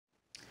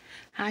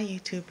Hi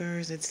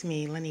YouTubers, it's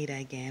me, Lanita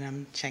again.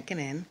 I'm checking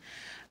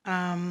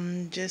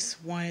in.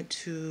 Just wanted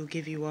to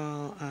give you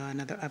all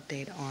another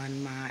update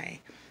on my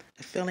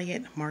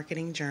affiliate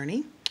marketing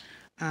journey.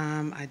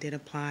 I did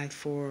apply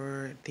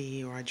for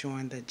or I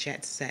joined the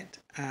Jet Set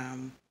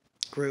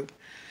group.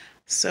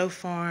 So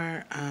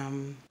far,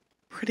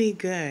 pretty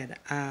good.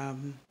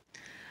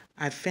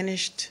 I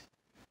finished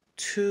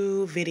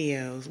two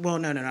videos. Well,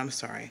 no, I'm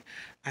sorry.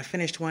 I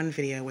finished one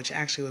video, which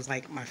actually was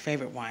like my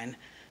favorite one.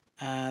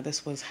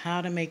 This was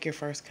how to make your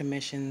first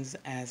commissions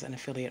as an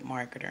affiliate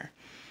marketer.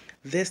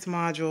 This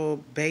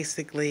module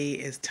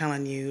basically is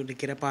telling you to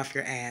get up off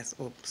your ass.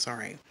 Oh,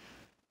 sorry.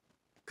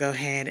 Go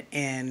ahead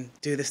and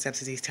do the steps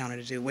that he's telling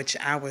you to do, which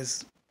I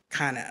was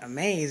kind of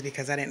amazed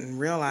because I didn't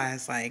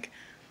realize, like,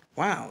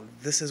 wow,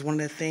 this is one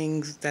of the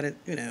things that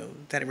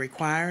it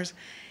requires.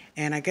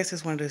 And I guess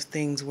it's one of those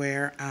things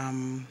where,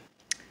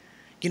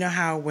 you know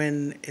how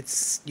when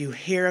you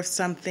hear of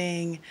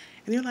something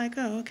and you're like,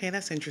 oh, okay,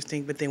 that's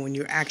interesting. But then when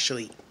you're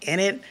actually in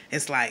it,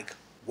 it's like,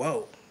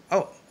 whoa,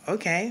 oh,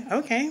 okay.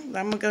 I'm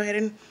going to go ahead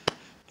and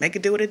make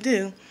it do what it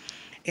do.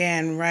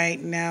 And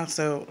right now,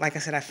 so like I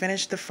said, I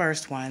finished the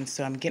first one.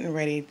 So I'm getting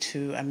ready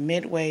to,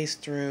 midways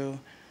through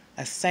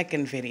a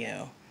second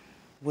video,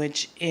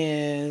 which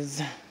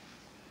is,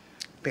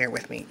 bear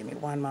with me, give me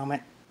one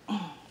moment.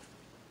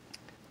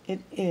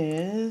 It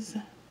is,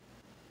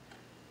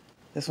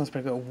 this one's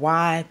pretty good.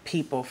 Why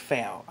people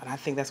fail. And I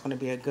think that's going to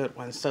be a good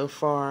one. So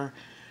far,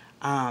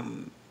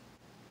 the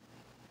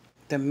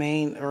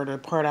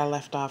part I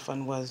left off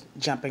on was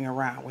jumping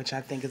around, which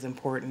I think is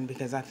important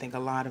because I think a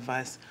lot of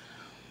us,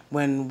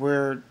 when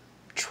we're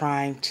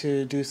trying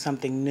to do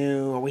something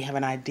new or we have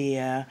an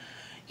idea,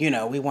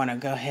 we want to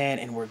go ahead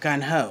and we're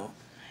gung-ho.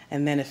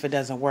 And then if it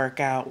doesn't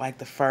work out like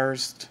the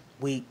first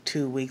week,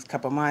 2 weeks,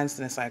 couple months,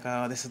 then it's like,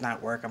 oh, this is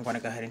not work. I'm going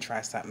to go ahead and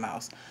try something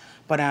else.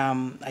 But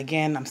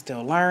again, I'm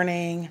still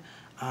learning.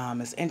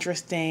 It's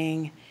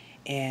interesting.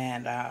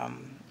 And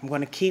I'm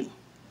going to keep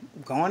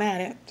going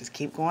at it. Just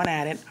keep going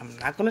at it. I'm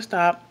not going to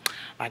stop.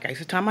 Like I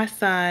used to tell my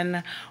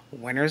son,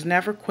 winners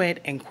never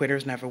quit and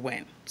quitters never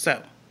win.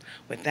 So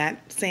with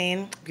that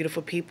saying,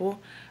 beautiful people,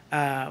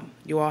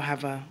 you all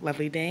have a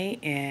lovely day,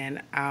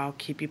 and I'll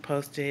keep you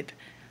posted,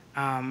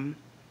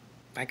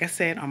 like I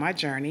said, on my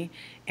journey,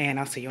 and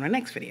I'll see you in the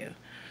next video.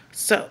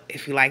 So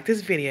if you like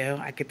this video,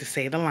 I get to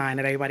say the line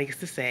that everybody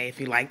gets to say. If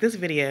you like this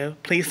video,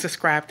 please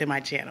subscribe to my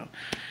channel.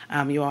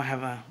 You all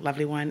have a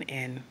lovely one,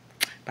 and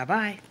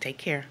bye-bye. Take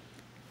care.